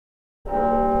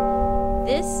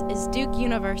This is Duke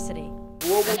University.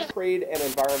 Global trade and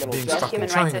environmental justice. Human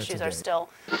rights issues are still.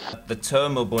 The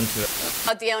term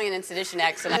Ubuntu. The Alien and Sedition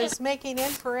Acts. Is making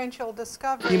inferential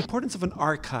discovery. The importance of an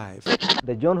archive.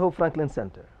 The John Hope Franklin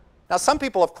Center. Now, some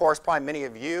people, of course, probably many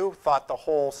of you, thought the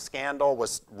whole scandal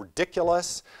was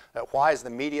ridiculous. Why is the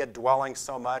media dwelling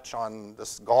so much on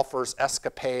this golfer's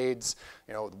escapades,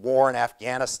 war in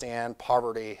Afghanistan,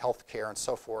 poverty, health care, and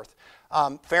so forth?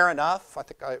 Fair enough. I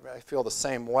think I feel the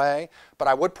same way. But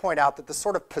I would point out that this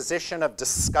sort of position of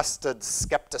disgusted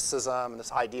skepticism,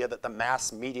 this idea that the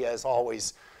mass media is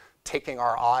always taking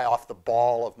our eye off the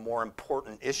ball of more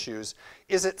important issues,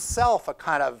 is itself a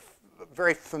kind of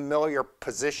very familiar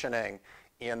positioning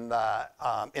in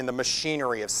the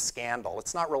machinery of scandal.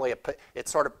 It's not really it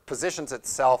sort of positions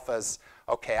itself as,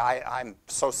 okay, I'm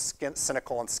so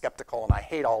cynical and skeptical and I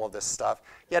hate all of this stuff,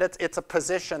 yet it's a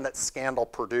position that scandal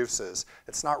produces.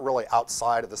 It's not really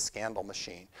outside of the scandal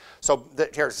machine. So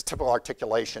here's typical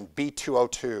articulation,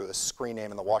 B202, the screen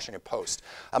name in the Washington Post.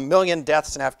 1 million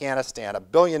deaths in Afghanistan, 1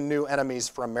 billion new enemies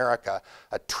for America,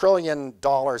 $1 trillion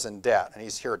in debt. And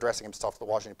he's here addressing himself to the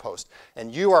Washington Post.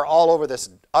 And you are all over this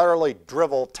utterly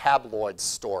drivel tabloid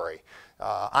story.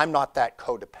 I'm not that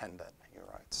codependent.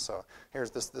 So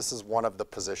this is one of the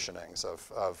positionings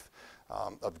of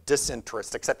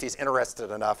disinterest, except he's interested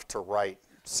enough to write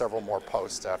several more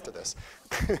posts after this.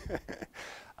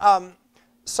 The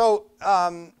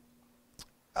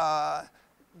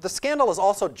scandal is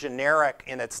also generic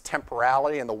in its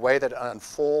temporality and the way that it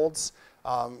unfolds.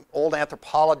 Old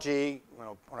anthropology,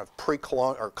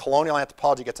 pre-colonial or colonial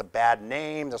anthropology gets a bad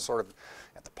name. The sort of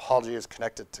anthropology is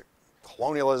connected to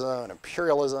colonialism and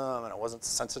imperialism, and it wasn't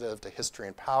sensitive to history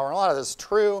and power. And a lot of this is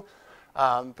true,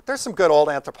 but there's some good old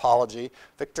anthropology.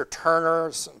 Victor Turner,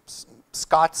 some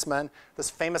Scotsman, this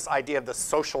famous idea of the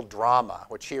social drama,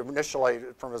 which he initially,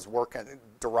 from his work,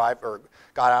 derived or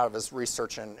got out of his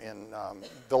research in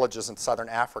villages in southern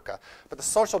Africa. But the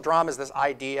social drama is this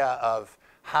idea of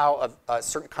how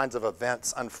certain kinds of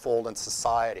events unfold in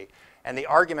society. And the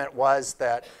argument was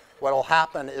that what will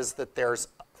happen is that there's,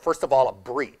 first of all, a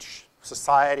breach.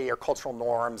 Society or cultural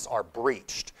norms are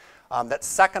breached. That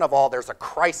second of all, there's a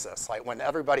crisis. Like when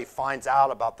everybody finds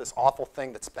out about this awful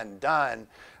thing that's been done,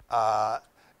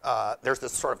 there's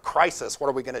this sort of crisis. What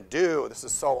are we going to do? This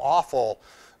is so awful,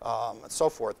 and so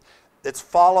forth. It's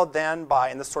followed then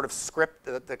by, in this sort of script,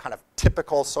 the kind of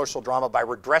typical social drama, by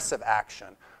redressive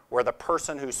action, where the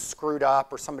person who's screwed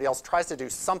up or somebody else tries to do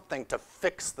something to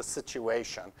fix the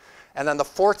situation. And then the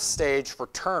fourth stage for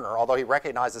Turner, although he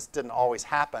recognized this didn't always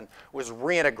happen, was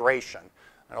reintegration.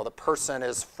 The person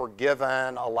is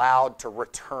forgiven, allowed to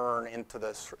return into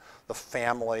the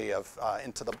family of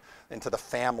into the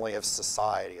family of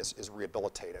society, is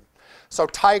rehabilitated. So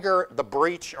Tiger, the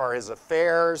breach are his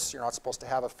affairs. You're not supposed to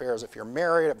have affairs if you're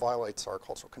married. It violates our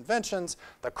cultural conventions.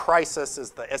 The crisis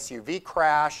is the SUV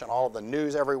crash and all of the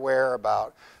news everywhere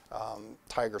about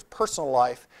Tiger's personal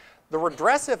life. The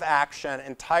redressive action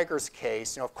in Tiger's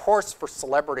case, of course, for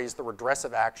celebrities, the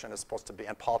redressive action is supposed to be,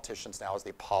 and politicians now, is the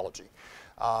apology.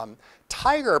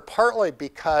 Tiger, partly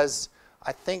because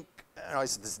I think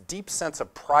it's this deep sense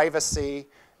of privacy,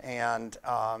 and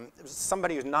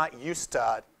somebody who's not used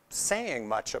to saying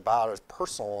much about his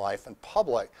personal life in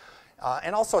public,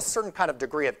 and also a certain kind of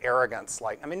degree of arrogance.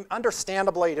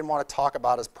 Understandably, he didn't want to talk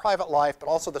about his private life, but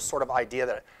also the sort of idea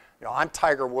that I'm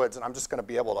Tiger Woods, and I'm just going to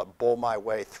be able to bowl my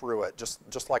way through it,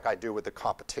 just like I do with the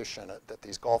competition at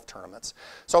these golf tournaments.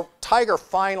 So Tiger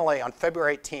finally, on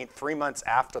February 18th, 3 months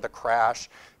after the crash,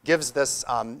 gives this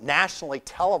nationally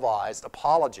televised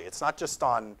apology. It's not just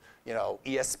on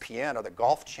ESPN or the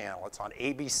Golf Channel. It's on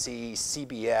ABC,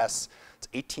 CBS. It's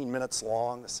 18 minutes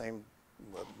long, the same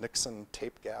Nixon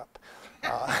tape gap.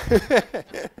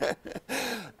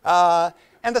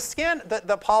 And the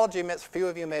apology, a few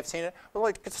of you may have seen it,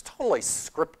 it's totally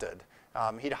scripted.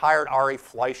 He'd hired Ari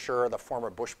Fleischer, the former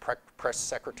Bush press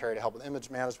secretary, to help with image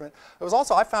management. It was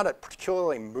also, I found it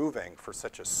particularly moving for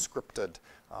such a scripted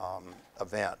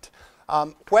event.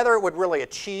 Whether it would really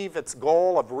achieve its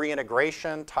goal of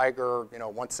reintegration, Tiger,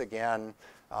 once again,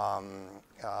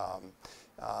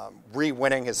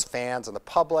 re-winning his fans and the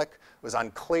public, was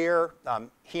unclear.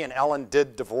 He and Ellen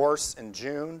did divorce in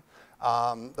June.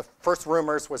 The first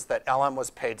rumors was that Ellen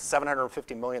was paid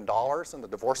 $750 million in the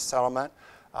divorce settlement.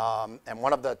 And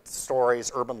one of the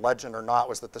stories, urban legend or not,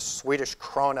 was that the Swedish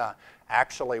krona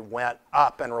actually went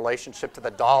up in relationship to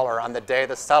the dollar on the day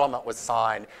the settlement was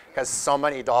signed, because so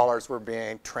many dollars were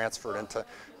being transferred into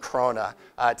krona.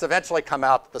 It's eventually come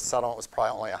out that the settlement was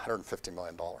probably only $150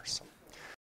 million.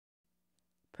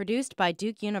 Produced by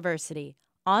Duke University.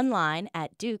 Online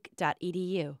at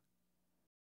duke.edu.